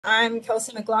I'm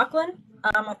Kelsey McLaughlin.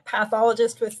 I'm a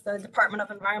pathologist with the Department of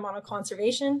Environmental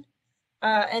Conservation,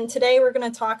 and today we're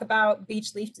going to talk about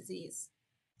beech leaf disease.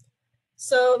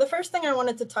 So the first thing I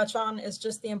wanted to touch on is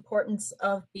just the importance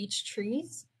of beech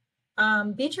trees.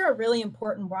 Beech are a really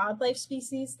important wildlife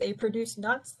species. They produce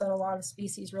nuts that a lot of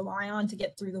species rely on to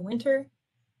get through the winter.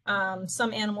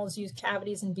 Some animals use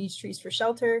cavities in beech trees for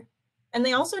shelter, and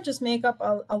they also just make up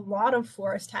a lot of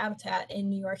forest habitat in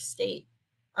New York State.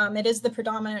 It is the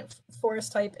predominant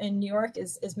forest type in New York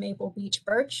is maple beech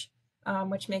birch,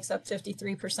 which makes up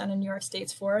 53% of New York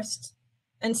State's forests.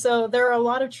 And so there are a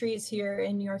lot of trees here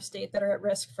in New York State that are at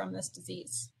risk from this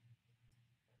disease.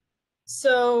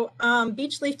 So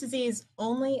beech leaf disease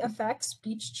only affects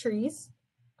beech trees.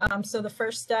 So the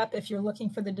first step, if you're looking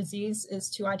for the disease, is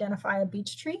to identify a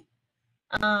beech tree.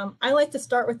 I like to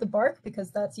start with the bark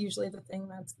because that's usually the thing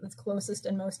that's closest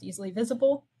and most easily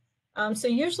visible. So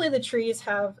usually the trees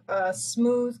have a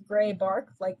smooth gray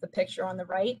bark, like the picture on the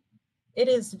right. It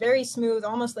is very smooth,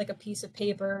 almost like a piece of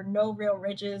paper, no real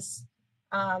ridges.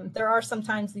 There are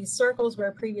sometimes these circles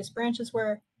where previous branches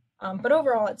were, but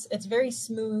overall it's very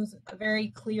smooth, a very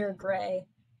clear gray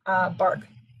bark.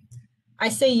 I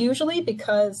say usually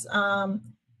because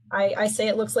I say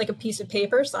it looks like a piece of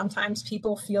paper. Sometimes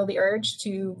people feel the urge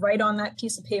to write on that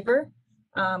piece of paper,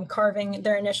 carving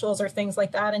their initials or things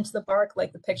like that into the bark,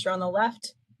 like the picture on the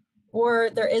left. Or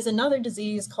there is another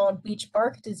disease called beech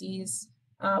bark disease,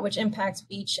 which impacts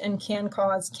beech and can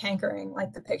cause cankering,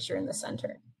 like the picture in the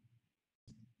center.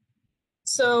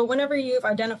 So whenever you've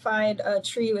identified a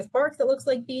tree with bark that looks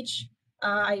like beech,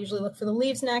 I usually look for the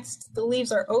leaves next. The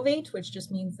leaves are ovate, which just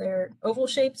means they're oval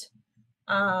shaped.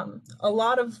 A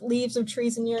lot of leaves of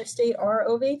trees in New York State are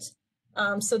ovate.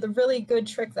 So the really good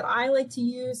trick that I like to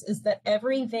use is that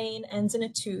every vein ends in a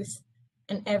tooth,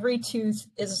 and every tooth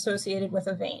is associated with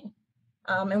a vein.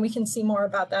 And we can see more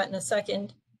about that in a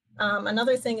second.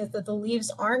 Another thing is that the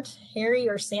leaves aren't hairy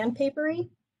or sandpapery.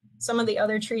 Some of the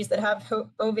other trees that have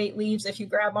ovate leaves, if you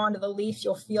grab onto the leaf,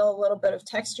 you'll feel a little bit of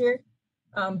texture.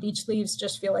 Beech leaves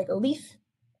just feel like a leaf.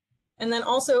 And then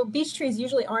also, beech trees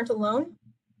usually aren't alone.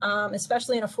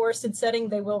 Especially in a forested setting,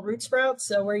 they will root sprout.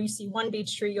 So where you see one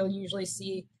beech tree, you'll usually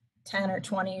see 10 or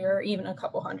 20 or even a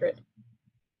couple hundred.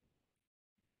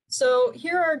 So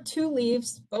here are two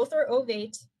leaves, both are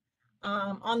ovate.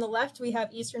 On the left, we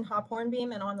have Eastern hop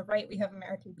hornbeam, and on the right, we have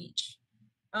American beech.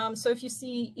 So if you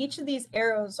see, each of these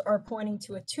arrows are pointing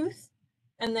to a tooth,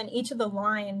 and then each of the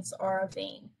lines are a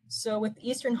vein. So with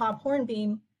Eastern hop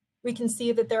hornbeam, we can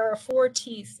see that there are 4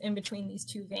 teeth in between these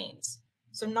 2 veins.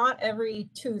 So not every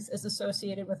tooth is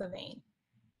associated with a vein.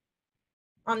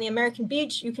 On the American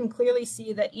beech, you can clearly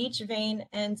see that each vein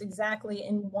ends exactly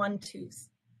in 1 tooth.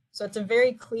 So it's a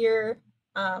very clear,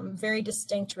 very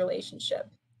distinct relationship.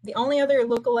 The only other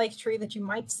lookalike tree that you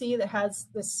might see that has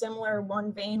this similar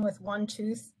 1 vein with 1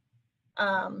 tooth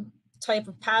type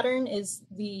of pattern is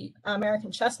the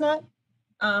American chestnut.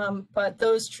 But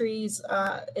those trees,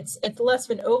 it's less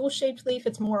of an oval-shaped leaf,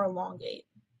 it's more elongate.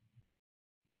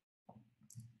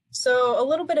 So a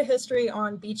little bit of history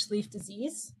on beech leaf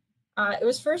disease. It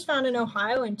was first found in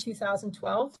Ohio in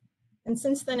 2012, and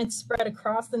since then it's spread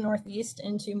across the Northeast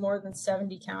into more than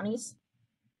 70 counties.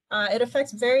 It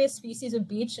affects various species of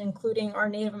beech, including our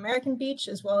Native American beech,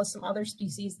 as well as some other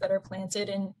species that are planted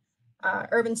in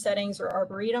urban settings or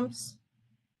arboretums.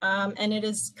 And it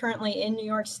is currently in New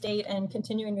York State and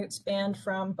continuing to expand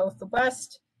from both the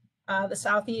West, the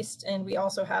Southeast, and we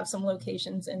also have some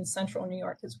locations in central New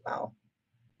York as well.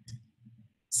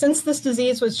 Since this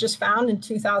disease was just found in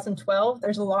 2012,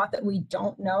 there's a lot that we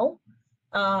don't know.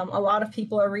 A lot of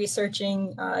people are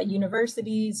researching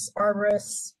universities,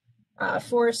 arborists,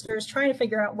 foresters, trying to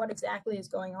figure out what exactly is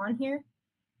going on here.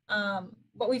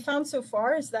 What we found so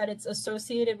far is that it's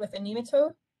associated with a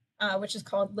nematode, which is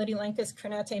called Litylenchus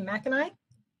crenatae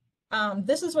mccannii.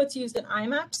 This is what's used in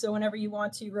IMAP. So whenever you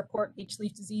want to report beech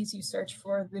leaf disease, you search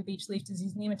for the beech leaf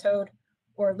disease nematode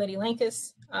or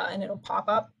Litylenchus, and it'll pop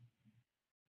up.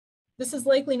 This is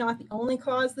likely not the only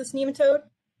cause, this nematode,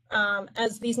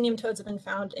 as these nematodes have been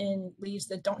found in leaves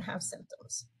that don't have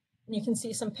symptoms. And you can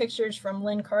see some pictures from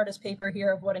Lynn Carta's paper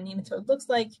here of what a nematode looks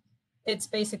like. It's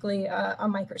basically a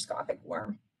microscopic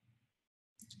worm.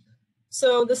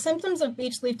 So the symptoms of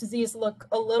beech leaf disease look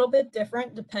a little bit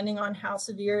different depending on how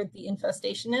severe the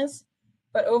infestation is.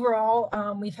 But overall,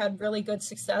 we've had really good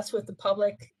success with the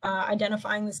public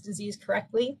identifying this disease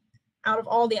correctly. Out of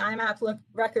all the IMAP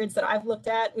records that I've looked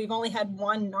at, we've only had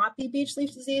 1 not be beech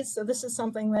leaf disease. So this is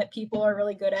something that people are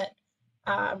really good at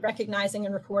recognizing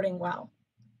and reporting well.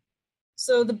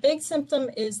 So the big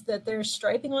symptom is that there's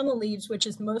striping on the leaves, which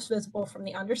is most visible from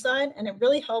the underside, and it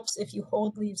really helps if you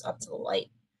hold leaves up to the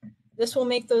light. This will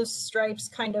make those stripes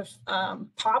kind of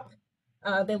pop.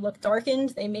 They look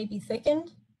darkened, they may be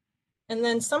thickened. And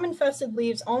then some infested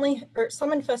leaves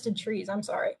some infested trees,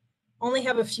 only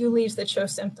have a few leaves that show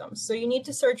symptoms. So you need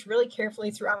to search really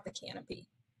carefully throughout the canopy.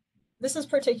 This is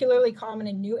particularly common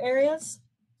in new areas.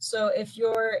 So if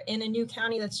you're in a new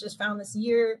county that's just found this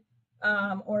year,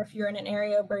 or if you're in an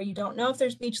area where you don't know if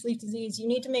there's beech leaf disease, you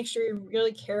need to make sure you're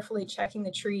really carefully checking the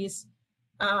trees.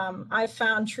 I've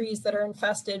found trees that are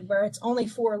infested where it's only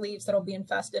 4 leaves that'll be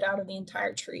infested out of the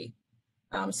entire tree.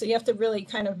 So you have to really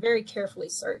kind of very carefully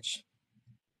search.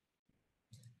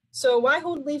 So why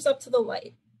hold leaves up to the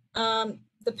light?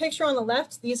 The picture on the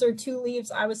left, these are 2 leaves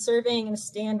I was surveying in a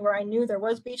stand where I knew there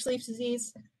was beech leaf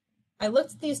disease. I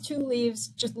looked at these 2 leaves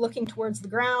just looking towards the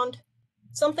ground.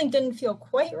 Something didn't feel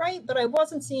quite right, but I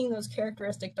wasn't seeing those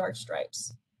characteristic dark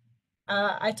stripes.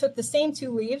 I took the same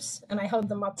 2 leaves and I held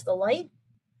them up to the light.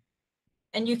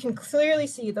 And you can clearly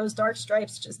see those dark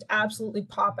stripes just absolutely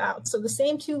pop out. So the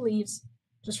same 2 leaves,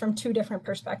 just from 2 different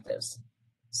perspectives.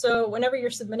 So whenever you're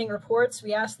submitting reports,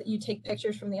 we ask that you take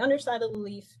pictures from the underside of the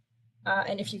leaf,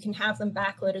 and if you can have them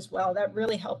backlit as well, that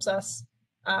really helps us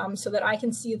so that I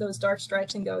can see those dark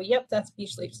stripes and go, yep, that's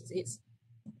beech leaf disease.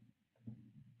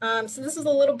 So this is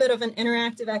a little bit of an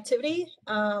interactive activity.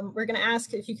 We're going to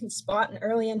ask if you can spot an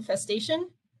early infestation.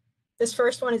 This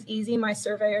first one is easy. My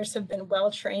surveyors have been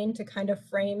well trained to kind of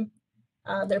frame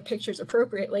their pictures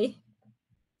appropriately.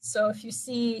 So if you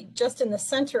see just in the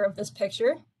center of this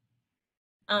picture,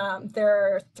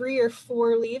 there are 3 or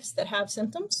 4 leaves that have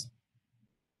symptoms.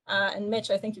 And Mitch,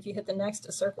 I think if you hit the next,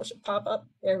 a circle should pop up.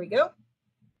 There we go.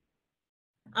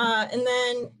 And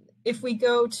then if we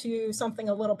go to something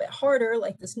a little bit harder,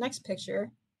 like this next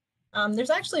picture, there's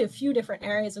actually a few different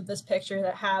areas of this picture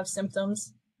that have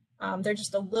symptoms. They're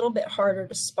just a little bit harder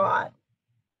to spot.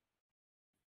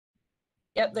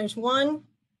 Yep, there's one.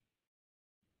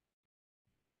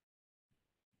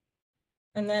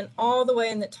 And then all the way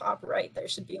in the top right, there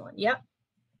should be one. Yep.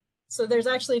 So there's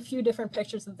actually a few different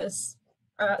pictures of this,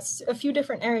 a few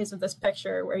different areas of this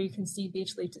picture where you can see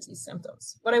beech leaf disease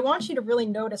symptoms. What I want you to really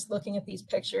notice looking at these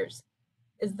pictures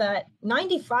is that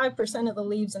 95% of the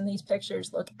leaves in these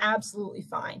pictures look absolutely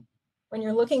fine. When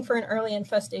you're looking for an early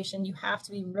infestation, you have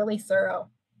to be really thorough,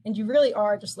 and you really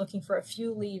are just looking for a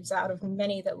few leaves out of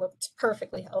many that look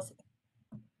perfectly healthy.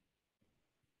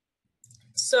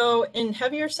 So in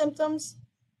heavier symptoms,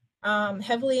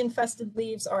 heavily infested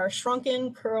leaves are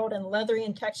shrunken, curled, and leathery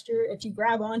in texture. If you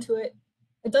grab onto it,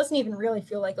 it doesn't even really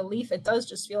feel like a leaf. It does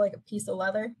just feel like a piece of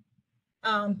leather.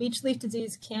 Beech leaf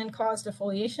disease can cause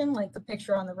defoliation, like the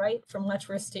picture on the right from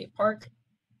Letchworth State Park.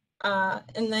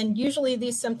 And then usually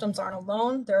these symptoms aren't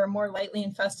alone. There are more lightly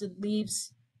infested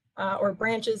leaves or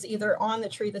branches either on the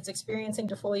tree that's experiencing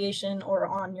defoliation or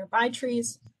on nearby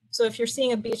trees. So if you're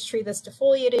seeing a beech tree that's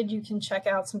defoliated, you can check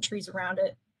out some trees around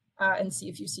it and see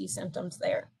if you see symptoms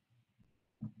there.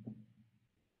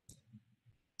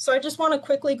 So I just want to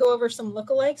quickly go over some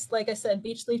lookalikes. Like I said,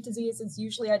 beech leaf disease is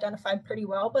usually identified pretty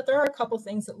well, but there are a couple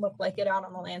things that look like it out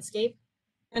on the landscape.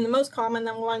 And the most common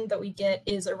one that we get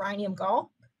is Erineum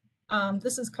gall.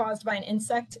 This is caused by an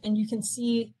insect, and you can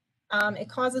see it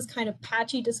causes kind of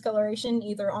patchy discoloration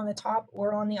either on the top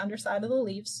or on the underside of the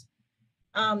leaves.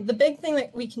 The big thing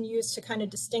that we can use to kind of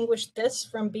distinguish this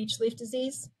from beech leaf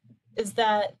disease is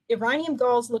that Erineum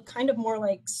galls look kind of more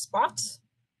like spots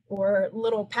or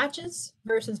little patches,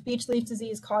 versus beech leaf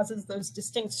disease causes those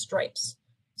distinct stripes.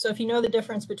 So if you know the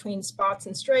difference between spots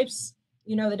and stripes,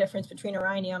 you know the difference between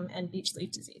Erineum and beech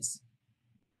leaf disease.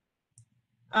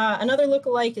 Another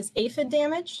lookalike is aphid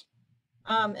damage.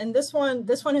 And this one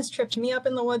has tripped me up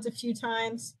in the woods a few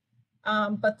times.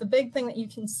 But the big thing that you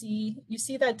can see, you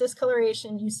see that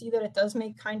discoloration, you see that it does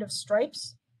make kind of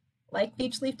stripes like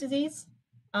beech leaf disease.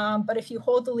 But if you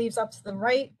hold the leaves up to the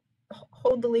right,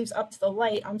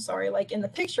 like in the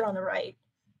picture on the right,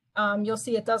 you'll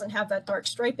see it doesn't have that dark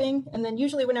striping. And then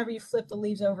usually whenever you flip the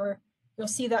leaves over, you'll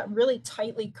see that really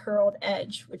tightly curled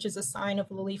edge, which is a sign of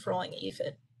the leaf rolling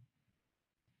aphid.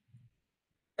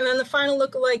 And then the final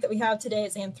lookalike that we have today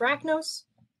is anthracnose.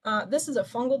 This is a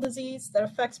fungal disease that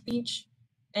affects beech,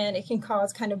 and it can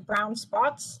cause kind of brown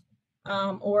spots,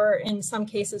 or in some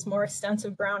cases more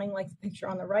extensive browning like the picture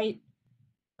on the right.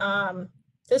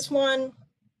 This one,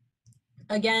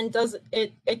 again,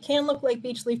 it can look like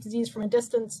beech leaf disease from a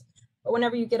distance, but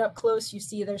whenever you get up close, you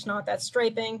see there's not that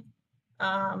striping.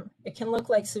 It can look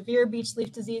like severe beech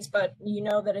leaf disease, but you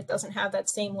know that it doesn't have that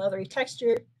same leathery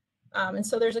texture. And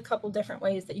so there's a couple different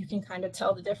ways that you can kind of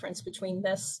tell the difference between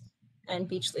this and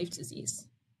beech leaf disease.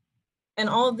 And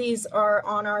all of these are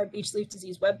on our beech leaf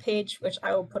disease webpage, which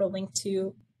I will put a link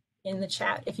to in the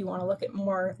chat if you want to look at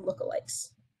more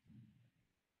lookalikes.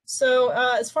 So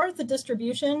as far as the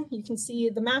distribution, you can see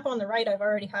the map on the right I've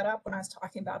already had up when I was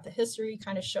talking about the history,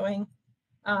 kind of showing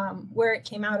where it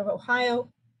came out of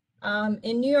Ohio.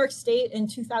 In New York State in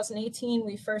 2018,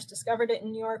 we first discovered it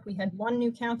in New York. We had 1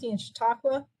 new county in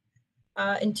Chautauqua.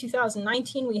 In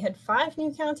 2019, we had 5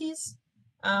 new counties.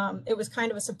 It was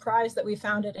kind of a surprise that we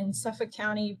found it in Suffolk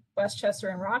County, Westchester,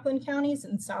 and Rockland counties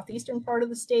in the southeastern part of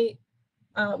the state,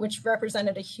 which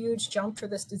represented a huge jump for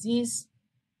this disease.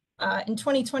 In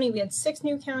 2020, we had 6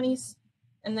 new counties,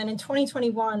 and then in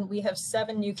 2021, we have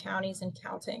 7 new counties and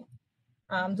counting.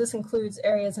 This includes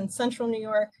areas in central New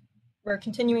York. We're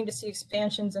continuing to see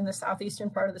expansions in the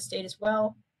southeastern part of the state as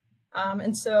well.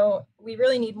 And so we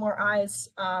really need more eyes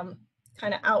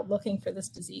kind of out looking for this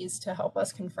disease to help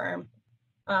us confirm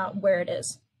where it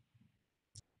is.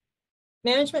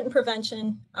 Management and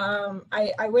prevention.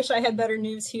 I wish I had better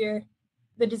news here.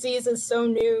 The disease is so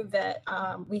new that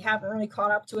we haven't really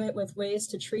caught up to it with ways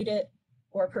to treat it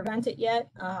or prevent it yet.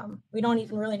 We don't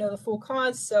even really know the full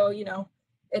cause, so you know,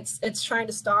 it's trying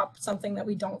to stop something that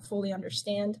we don't fully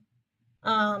understand.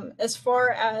 As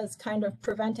far as kind of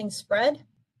preventing spread,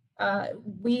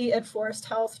 we at Forest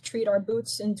Health treat our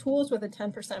boots and tools with a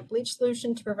 10% bleach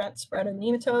solution to prevent spread of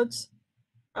nematodes.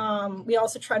 We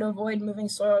also try to avoid moving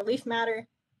soil or leaf matter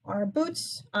on our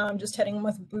boots, just hitting them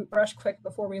with a boot brush quick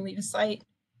before we leave a site.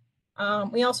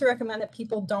 We also recommend that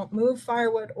people don't move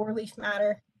firewood or leaf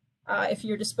matter. If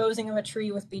you're disposing of a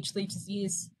tree with beech leaf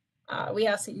disease, we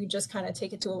ask that you just kind of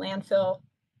take it to a landfill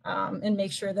and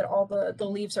make sure that all the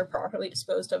leaves are properly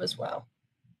disposed of as well.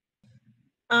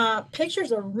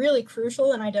 Pictures are really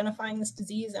crucial in identifying this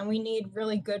disease, and we need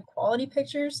really good quality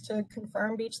pictures to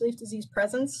confirm beech leaf disease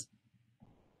presence.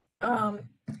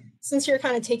 Since you're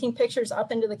kind of taking pictures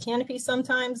up into the canopy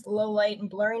sometimes, the low light and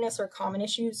blurriness are common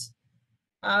issues.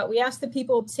 We ask that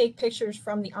people take pictures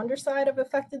from the underside of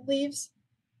affected leaves.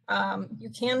 You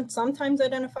can sometimes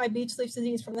identify beech leaf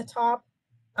disease from the top,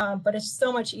 but it's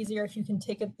so much easier if you can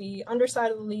take it the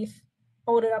underside of the leaf,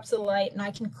 hold it up to the light, and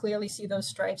I can clearly see those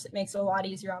stripes. It makes it a lot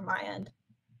easier on my end,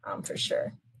 for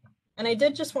sure. And I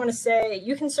did just want to say,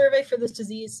 you can survey for this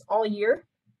disease all year.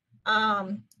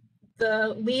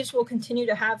 The leaves will continue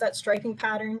to have that striping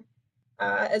pattern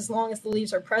as long as the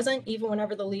leaves are present. Even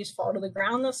whenever the leaves fall to the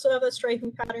ground, they'll still have that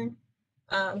striping pattern.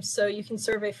 So you can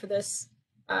survey for this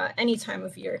any time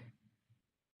of year.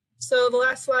 So the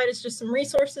last slide is just some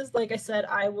resources. Like I said,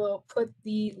 I will put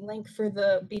the link for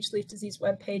the beech leaf disease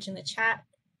webpage in the chat.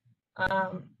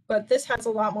 But this has a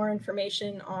lot more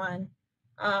information on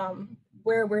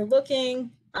where we're looking,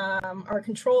 our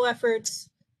control efforts,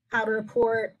 how to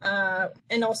report,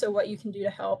 and also what you can do to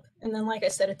help. And then, like I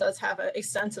said, it does have an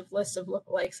extensive list of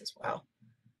lookalikes as well.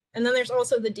 And then there's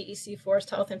also the DEC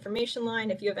Forest Health information line.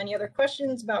 If you have any other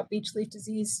questions about beech leaf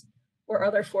disease or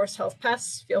other forest health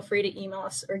pests, feel free to email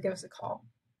us or give us a call.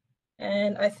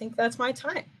 And I think that's my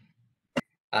time.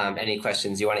 Any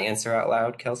questions you want to answer out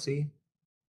loud, Kelsey?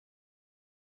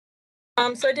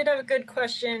 So I did have a good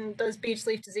question. Does beech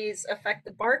leaf disease affect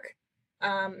the bark?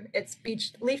 It's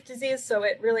beech leaf disease, so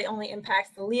it really only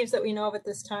impacts the leaves that we know of at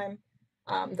this time.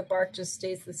 The bark just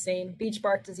stays the same. Beech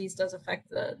bark disease does affect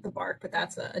the bark, but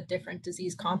that's a different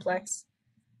disease complex.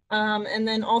 And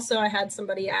then also I had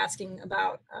somebody asking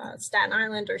about Staten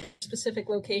Island or specific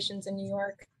locations in New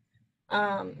York.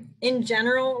 In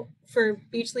general, for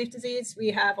beech leaf disease,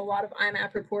 we have a lot of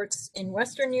IMAP reports in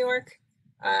Western New York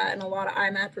and a lot of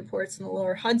IMAP reports in the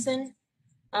lower Hudson.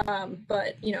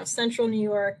 But, you know, central New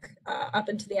York, up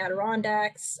into the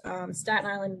Adirondacks, Staten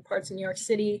Island, parts of New York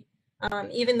City,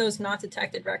 even those not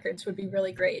detected records would be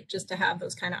really great just to have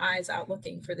those kind of eyes out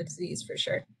looking for the disease for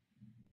sure.